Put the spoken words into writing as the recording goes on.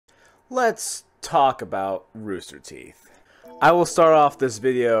Let's talk about Roosterteeth. I will start off this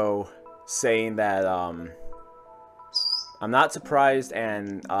video saying that I'm not surprised,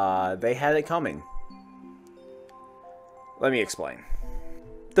 and they had it coming. Let me explain.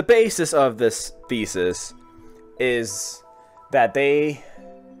 The basis of this thesis is that they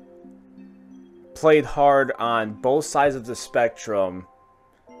played hard on both sides of the spectrum,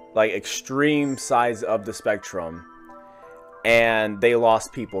 like extreme sides of the spectrum, and they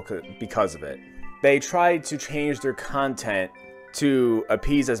lost people because of it. They tried to change their content to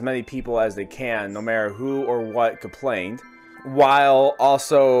appease as many people as they can, no matter who or what complained, while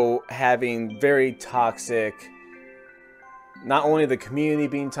also having very toxic, not only the community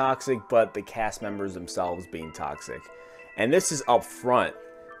being toxic, but the cast members themselves being toxic. And this is up front.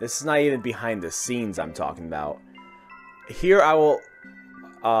 This is not even behind the scenes I'm talking about. Here I will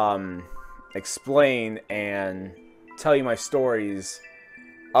explain and tell you my stories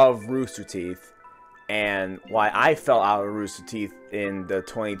of Roosterteeth and why I fell out of Roosterteeth in the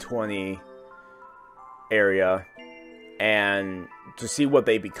 2020 area, and to see what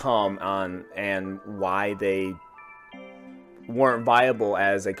they become on and why they weren't viable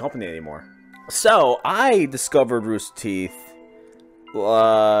as a company anymore. So I discovered Roosterteeth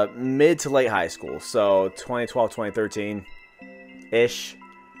mid to late high school, so 2012, 2013 ish.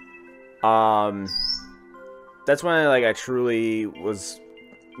 That's when I truly was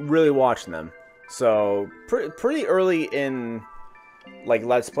really watching them. So pretty early in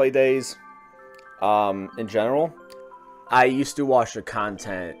Let's Play days, in general, I used to watch their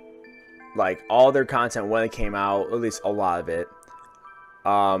content, all their content when it came out, at least a lot of it.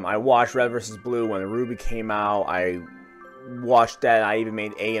 I watched Red vs. Blue when Ruby came out. I watched that. I even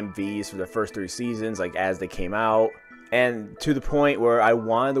made AMVs for the first 3 seasons, as they came out. And to the point where I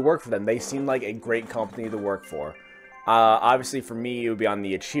wanted to work for them. They seemed like a great company to work for. Obviously, for me, it would be on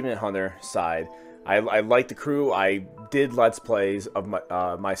the Achievement Hunter side. I liked the crew. I did Let's Plays of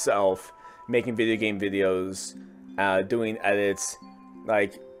myself, making video game videos, doing edits.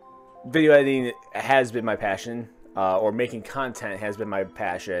 Video editing has been my passion, or making content has been my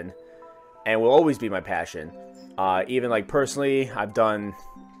passion, and will always be my passion. Even personally, I've done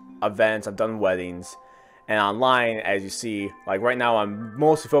events, I've done weddings. And online, as you see, right now I'm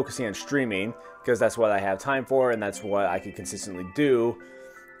mostly focusing on streaming, because that's what I have time for, and that's what I can consistently do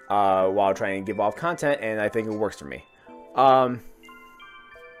while trying to give off content, and I think it works for me. But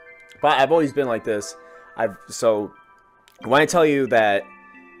I've always been like this. So when I tell you that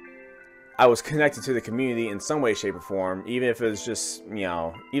I was connected to the community in some way, shape, or form, even if it was just,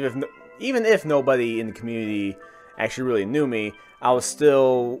 even if nobody in the community actually really knew me, I was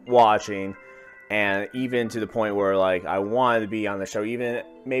still watching. And even to the point where, I wanted to be on the show, even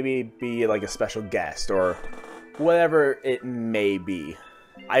maybe be, a special guest, or whatever it may be.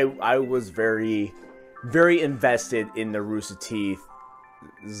 I was very, very invested in the Roosterteeth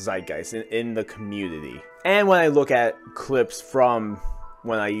zeitgeist, in the community. And when I look at clips from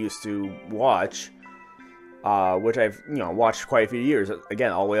when I used to watch, which I've, watched quite a few years,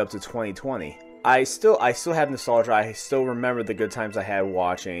 again, all the way up to 2020. I still have nostalgia. I still remember the good times I had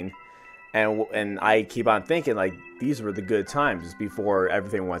watching. And I keep on thinking, these were the good times before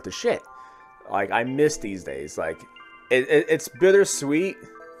everything went to shit. I miss these days. It's bittersweet,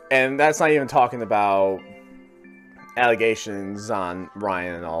 and that's not even talking about allegations on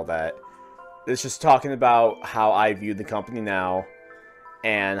Ryan and all that. It's just talking about how I view the company now,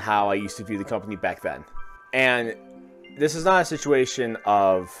 and how I used to view the company back then. And this is not a situation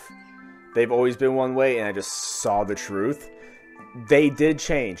of they've always been one way, and I just saw the truth. They did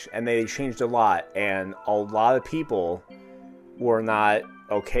change, and they changed a lot, and a lot of people were not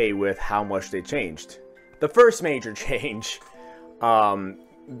okay with how much they changed. The first major change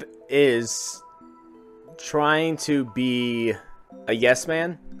is trying to be a yes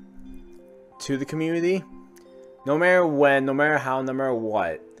man to the community, no matter when, no matter how, no matter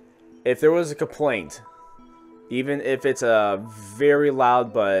what. If there was a complaint, even if it's a very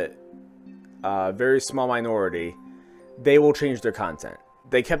loud but very small minority, they will change their content.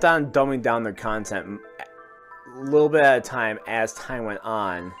 They kept on dumbing down their content a little bit at a time as time went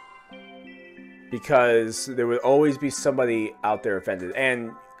on, because there would always be somebody out there offended.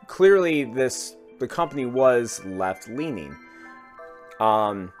 And clearly the company was left-leaning.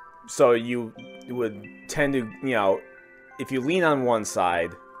 So you would tend to, if you lean on one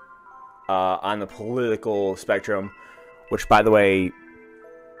side, on the political spectrum, which, by the way,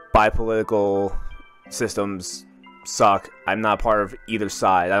 bipolitical systems suck. I'm not part of either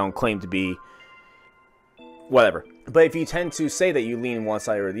side. I don't claim to be. Whatever. But if you tend to say that you lean one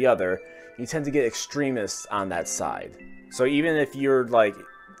side or the other, you tend to get extremists on that side. So even if you're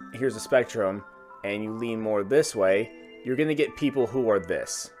here's a spectrum, and you lean more this way, you're going to get people who are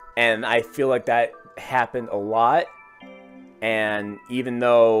this. And I feel like that happened a lot. And even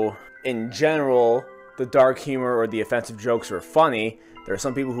though, in general, the dark humor or the offensive jokes are funny, there are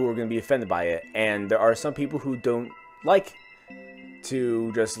some people who are going to be offended by it. And there are some people who don't like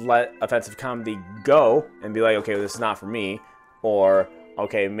to just let offensive comedy go and be like, okay, well, this is not for me. Or,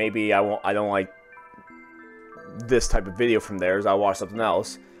 okay, maybe I don't like this type of video from theirs, I'll watch something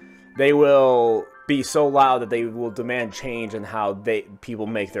else. They will be so loud that they will demand change in how people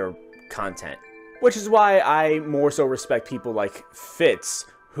make their content. Which is why I more so respect people like Fitz,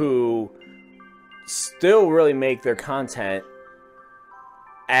 who still really make their content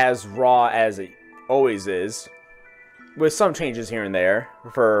as raw as it always is, with some changes here and there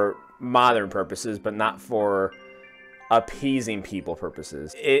for modern purposes, but not for appeasing people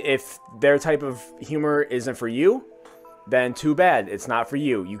purposes. If their type of humor isn't for you, then too bad, it's not for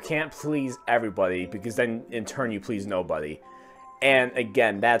you. You can't please everybody, because then in turn you please nobody. And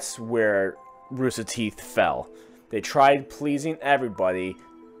again, that's where Roosterteeth fell. They tried pleasing everybody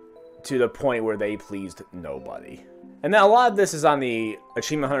to the point where they pleased nobody. And now a lot of this is on the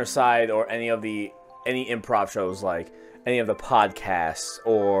Achievement Hunter side, or any improv shows, like any of the podcasts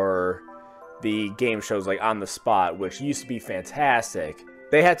or the game shows like On the Spot, which used to be fantastic.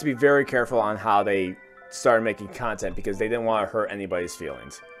 They had to be very careful on how they started making content, because they didn't want to hurt anybody's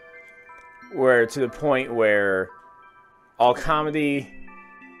feelings. Where to the point where all comedy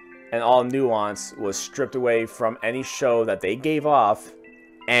and all nuance was stripped away from any show that they gave off,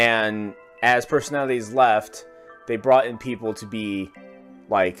 and as personalities left, they brought in people to be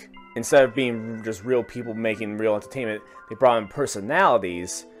like, instead of being just real people making real entertainment, they brought in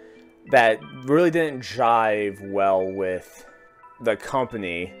personalities that really didn't jive well with the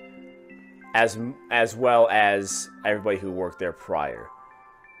company as well as everybody who worked there prior.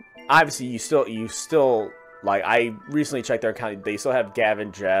 Obviously, you still like, I recently checked their account, they still have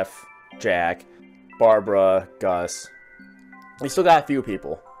Gavin, Jeff, Jack, Barbara, Gus. They still got a few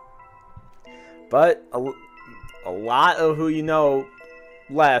people. But a lot of who you know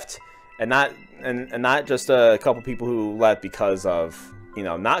left, and not just a couple people who left because of, you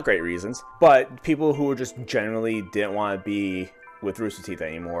know, not great reasons, but people who just generally didn't want to be with Roosterteeth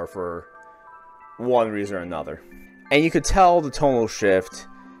anymore for one reason or another. And you could tell the tonal shift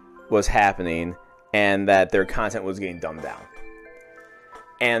was happening, and that their content was getting dumbed down.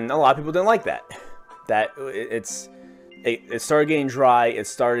 And a lot of people didn't like that. That it started getting dry, it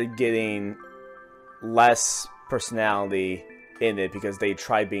started getting less personality in it, because they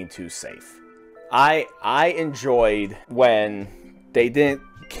tried being too safe. I enjoyed when they didn't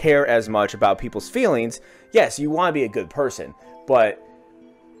care as much about people's feelings. Yes, you want to be a good person, but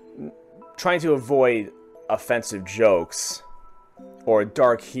trying to avoid offensive jokes or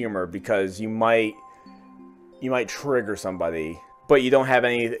dark humor, because you might trigger somebody, but you don't have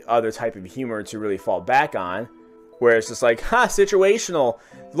any other type of humor to really fall back on, where it's just like, ha, situational,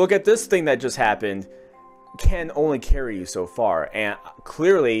 look at this thing that just happened, can only carry you so far. And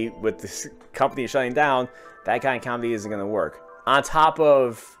clearly, with this company shutting down, that kind of comedy isn't going to work. On top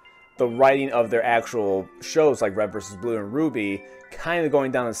of the writing of their actual shows, like Red vs. Blue and Ruby, kind of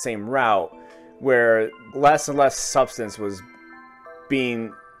going down the same route, where less and less substance was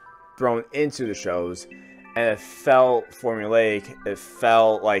being thrown into the shows, and it felt formulaic. It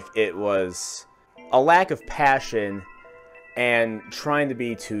felt like it was a lack of passion and trying to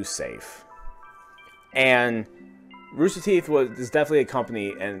be too safe. And Roosterteeth is definitely a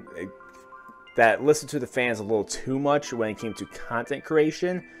company that listened to the fans a little too much when it came to content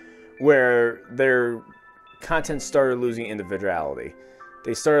creation, where their content started losing individuality.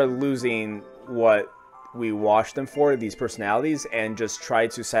 They started losing what we watched them for, these personalities, and just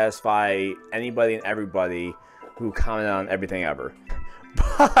tried to satisfy anybody and everybody who commented on everything ever.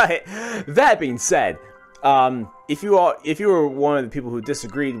 But that being said, if you were one of the people who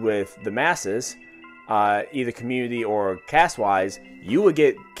disagreed with the masses, either community or cast-wise, you would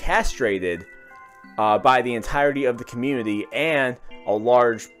get castrated by the entirety of the community and a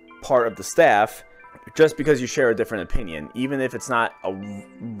large part of the staff, just because you share a different opinion. Even if it's not a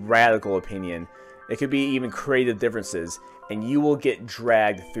radical opinion, it could be even creative differences, and you will get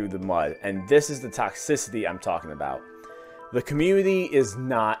dragged through the mud. And this is the toxicity I'm talking about. The community is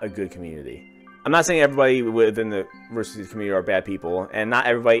not a good community. I'm not saying everybody within the Roosterteeth community are bad people, and not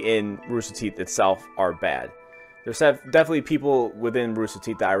everybody in Roosterteeth itself are bad. There's definitely people within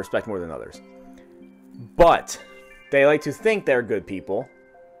Roosterteeth that I respect more than others. But they like to think they're good people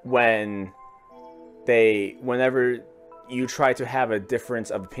whenever you try to have a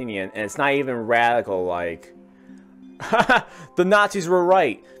difference of opinion, and it's not even radical, like, The Nazis were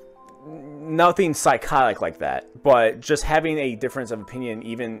right. Nothing psychotic like that, but just having a difference of opinion,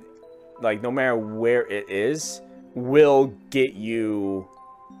 even like no matter where it is, will get you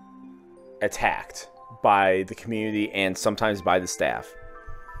attacked by the community and sometimes by the staff.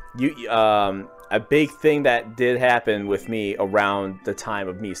 A big thing that did happen with me around the time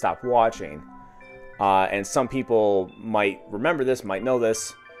of me stopped watching, and some people might remember this, might know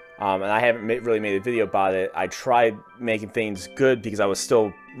this, and I haven't really made a video about it. I tried making things good because I was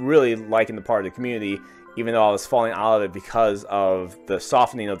still really liking the part of the community, even though I was falling out of it because of the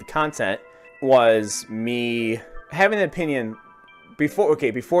softening of the content. Was me having an opinion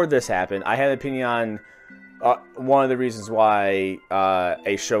before this happened. I had an opinion on one of the reasons why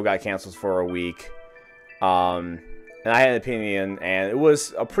a show got canceled for a week, and I had an opinion, and it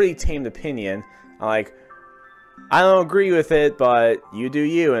was a pretty tamed opinion. I'm like, I don't agree with it, but you do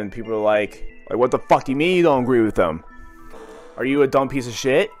you. And people are like, what the fuck do you mean you don't agree with them? Are you a dumb piece of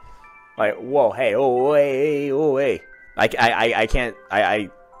shit? Like, whoa, hey, oh, hey, oh, hey. I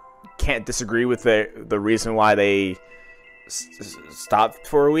can't disagree with the reason why they stopped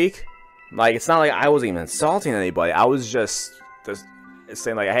for a week. Like, it's not like I wasn't even insulting anybody. I was just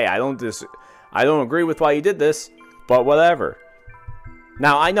saying like, hey, I don't agree with why you did this, but whatever.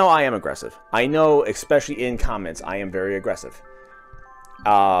 Now, I know I am aggressive. I know, especially in comments, I am very aggressive.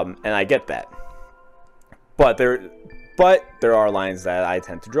 And I get that. But there are lines that I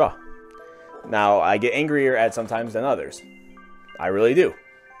tend to draw. Now, I get angrier at sometimes than others. I really do.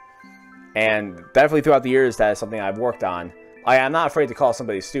 And definitely throughout the years, that is something I've worked on. I am not afraid to call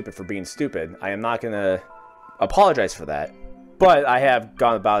somebody stupid for being stupid. I am not going to apologize for that. But I have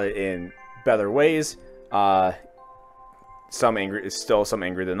gone about it in better ways. Some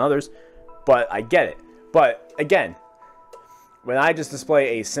angrier than others. But I get it. But again, when I just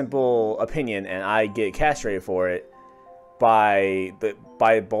display a simple opinion and I get castrated for it by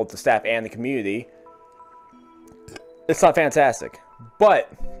both the staff and the community, it's not fantastic.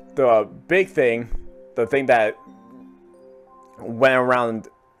 But the big thing, the thing that went around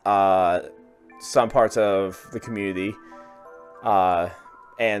some parts of the community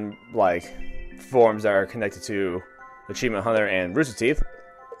and like forums that are connected to Achievement Hunter and Roosterteeth,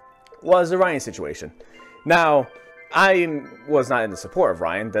 was the Ryan situation. Now, I was not in the support of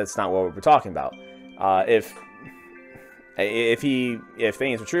Ryan. That's not what we're talking about. If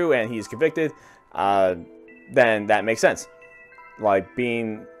things were true and he's convicted, then that makes sense. Like,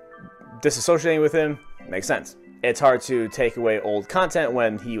 being disassociating with him makes sense. It's hard to take away old content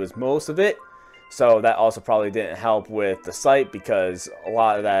when he was most of it, so that also probably didn't help with the site, because a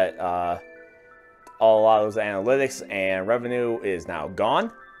lot of that, a lot of those analytics and revenue is now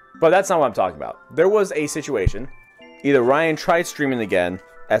gone. But that's not what I'm talking about. There was a situation, either Ryan tried streaming again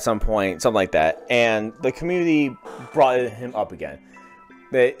at some point, something like that, and the community brought him up again.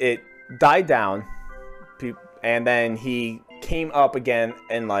 It died down, and then he came up again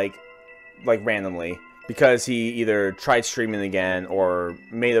and like randomly, because he either tried streaming again or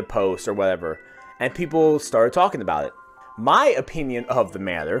made a post or whatever, and people started talking about it. My opinion of the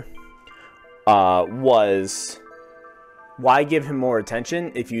matter was, why give him more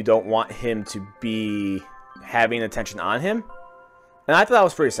attention if you don't want him to be having attention on him? And I thought that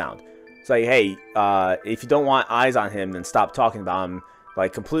was pretty sound. It's like, hey, if you don't want eyes on him, then stop talking about him.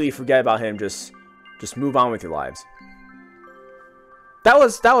 Like, completely forget about him. Just move on with your lives. That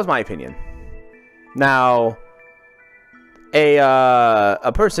was my opinion. Now,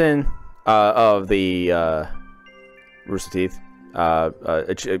 a person of the Roosterteeth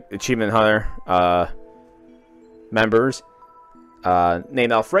Achievement Hunter members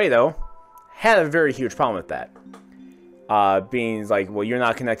named Alfredo had a very huge problem with that. Being like, well, you're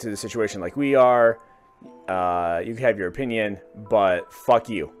not connected to the situation like we are. You can have your opinion, but fuck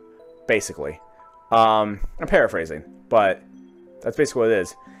you, basically. I'm paraphrasing, but that's basically what it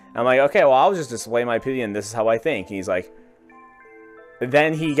is. And I'm like, okay, well, I'll just display my opinion. This is how I think. And he's like,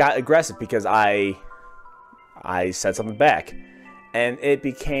 then he got aggressive because I said something back. And it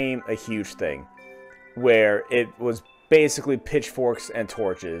became a huge thing where it was basically pitchforks and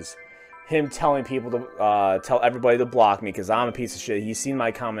torches. Him telling people to tell everybody to block me because I'm a piece of shit. He's seen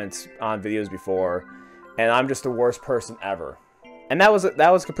my comments on videos before, and I'm just the worst person ever. And that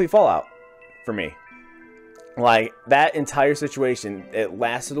was complete fallout for me. Like, that entire situation, it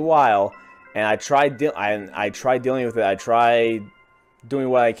lasted a while, and I tried dealing with it. I tried doing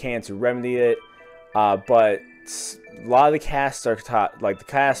what I can to remedy it, but a lot of the cast are the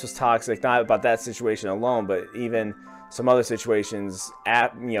cast was toxic. Not about that situation alone, but even some other situations,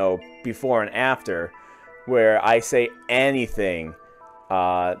 before and after, where I say anything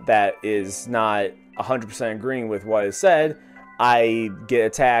that is not 100% agreeing with what is said, I get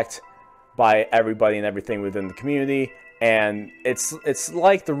attacked by everybody and everything within the community. And it's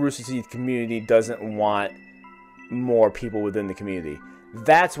like the Rooster Teeth community doesn't want more people within the community.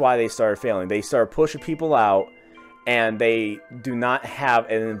 That's why they started failing. They started pushing people out, and they do not have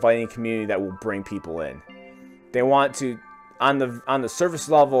an inviting community that will bring people in. They want to, on the surface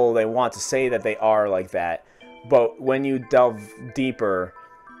level, they want to say that they are like that, but when you delve deeper,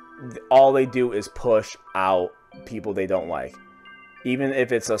 all they do is push out people they don't like. Even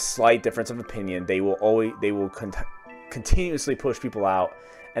if it's a slight difference of opinion, they will continuously push people out,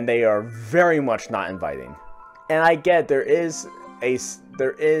 and they are very much not inviting. And I get there is a sense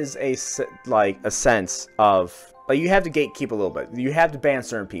of, like, you have to gatekeep a little bit. You have to ban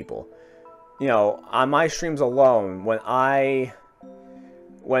certain people. You know, on my streams alone, when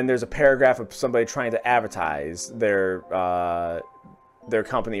there's a paragraph of somebody trying to advertise their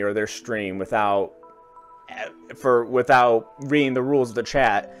company or their stream without reading the rules of the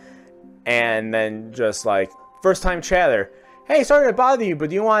chat, and then just like, first time chatter, hey, sorry to bother you, but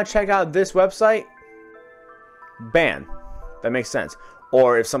do you want to check out this website? Ban. That makes sense.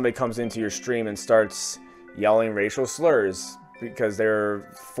 Or if somebody comes into your stream and starts yelling racial slurs because they're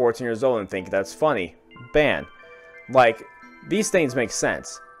 14 years old and think that's funny, ban. Like, these things make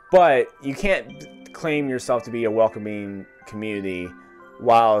sense, but you can't claim yourself to be a welcoming community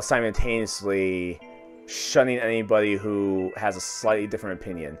while simultaneously shunning anybody who has a slightly different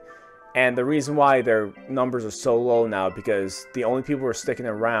opinion. And the reason why their numbers are so low now, because the only people who are sticking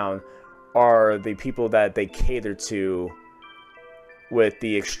around are the people that they cater to with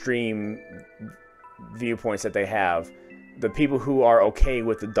the extreme viewpoints that they have. The people who are okay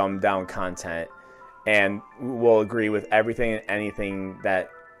with the dumbed down content and will agree with everything and anything that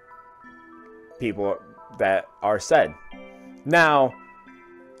people that are said. Now,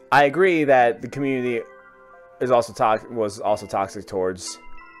 I agree that the community was also toxic towards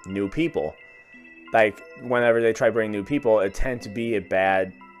new people. Like, whenever they try bringing new people, it tends to be a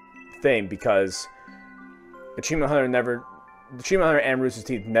bad thing, because Achievement Hunter and Rooster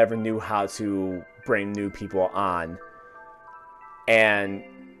Teeth never knew how to bring new people on, and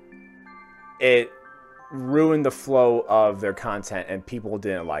it ruined the flow of their content, and people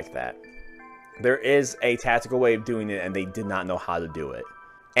didn't like that. There is a tactical way of doing it, and they did not know how to do it.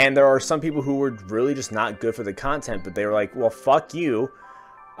 And there are some people who were really just not good for the content, but they were like, well, fuck you.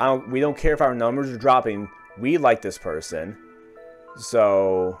 We don't care if our numbers are dropping. We like this person,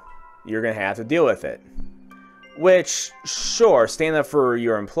 so you're going to have to deal with it. Which, sure, stand up for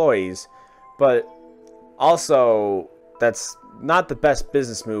your employees, but also that's not the best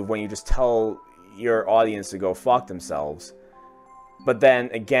business move when you just tell your audience to go fuck themselves. But then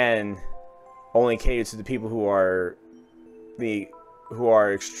again, only cater to the people who are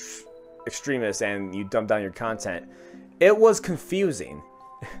extremists, and you dumb down your content. It was confusing.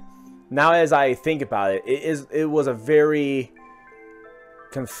 Now, as I think about it, it was a very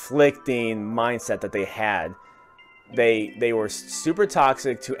conflicting mindset that they had. They were super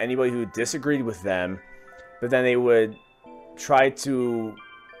toxic to anybody who disagreed with them, but then they would try to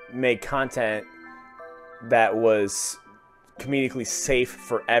make content that was comedically safe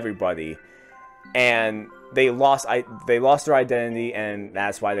for everybody, and they lost their identity, and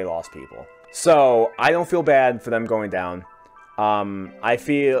that's why they lost people. So I don't feel bad for them going down. I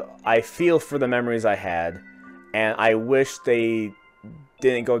feel for the memories I had, and I wish they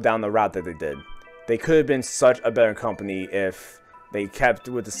didn't go down the route that they did. They could have been such a better company if they kept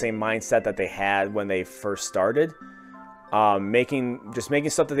with the same mindset that they had when they first started. Making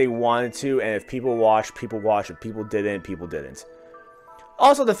stuff that they wanted to, and if people watched, people watched. If people didn't, people didn't.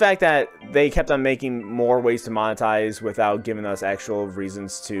 Also, the fact that they kept on making more ways to monetize without giving us actual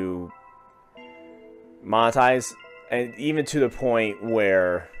reasons to monetize, and even to the point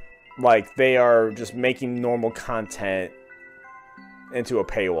where, like, they are just making normal content into a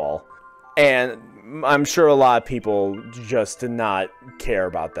paywall. And I'm sure a lot of people just did not care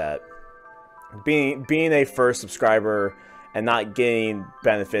about that. Being a first subscriber and not getting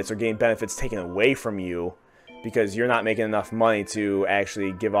benefits, or getting benefits taken away from you because you're not making enough money to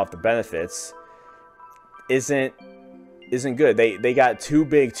actually give off the benefits, isn't good. They got too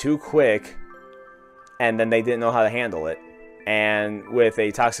big too quick, and then they didn't know how to handle it. And with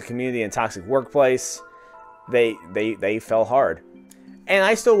a toxic community and toxic workplace, they fell hard. And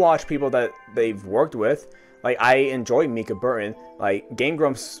I still watch people that they've worked with. Like, I enjoy Mika Burton. Like, Game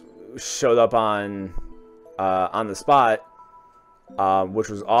Grumps showed up on the spot, which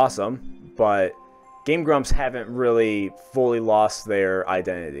was awesome. But Game Grumps haven't really fully lost their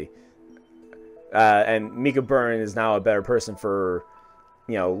identity. And Mika Burton is now a better person for,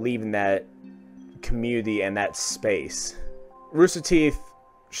 leaving that community and that space. Roosterteeth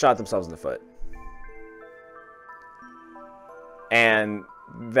shot themselves in the foot. And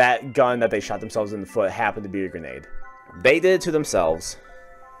that gun that they shot themselves in the foot happened to be a grenade. They did it to themselves.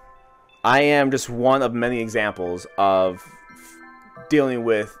 I am just one of many examples of dealing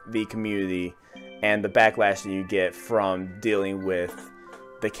with the community and the backlash that you get from dealing with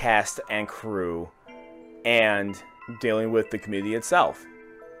the cast and crew and dealing with the community itself.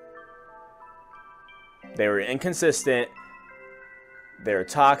 They were inconsistent, they're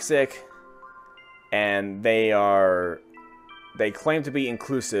toxic, and they claim to be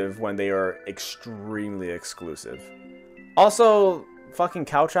inclusive when they are extremely exclusive. Also, fucking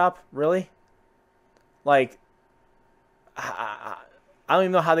cow chop, really? Like, I don't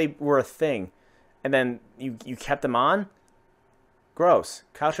even know how they were a thing. And then you kept them on? Gross.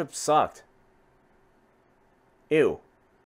 Cow chop sucked. Ew.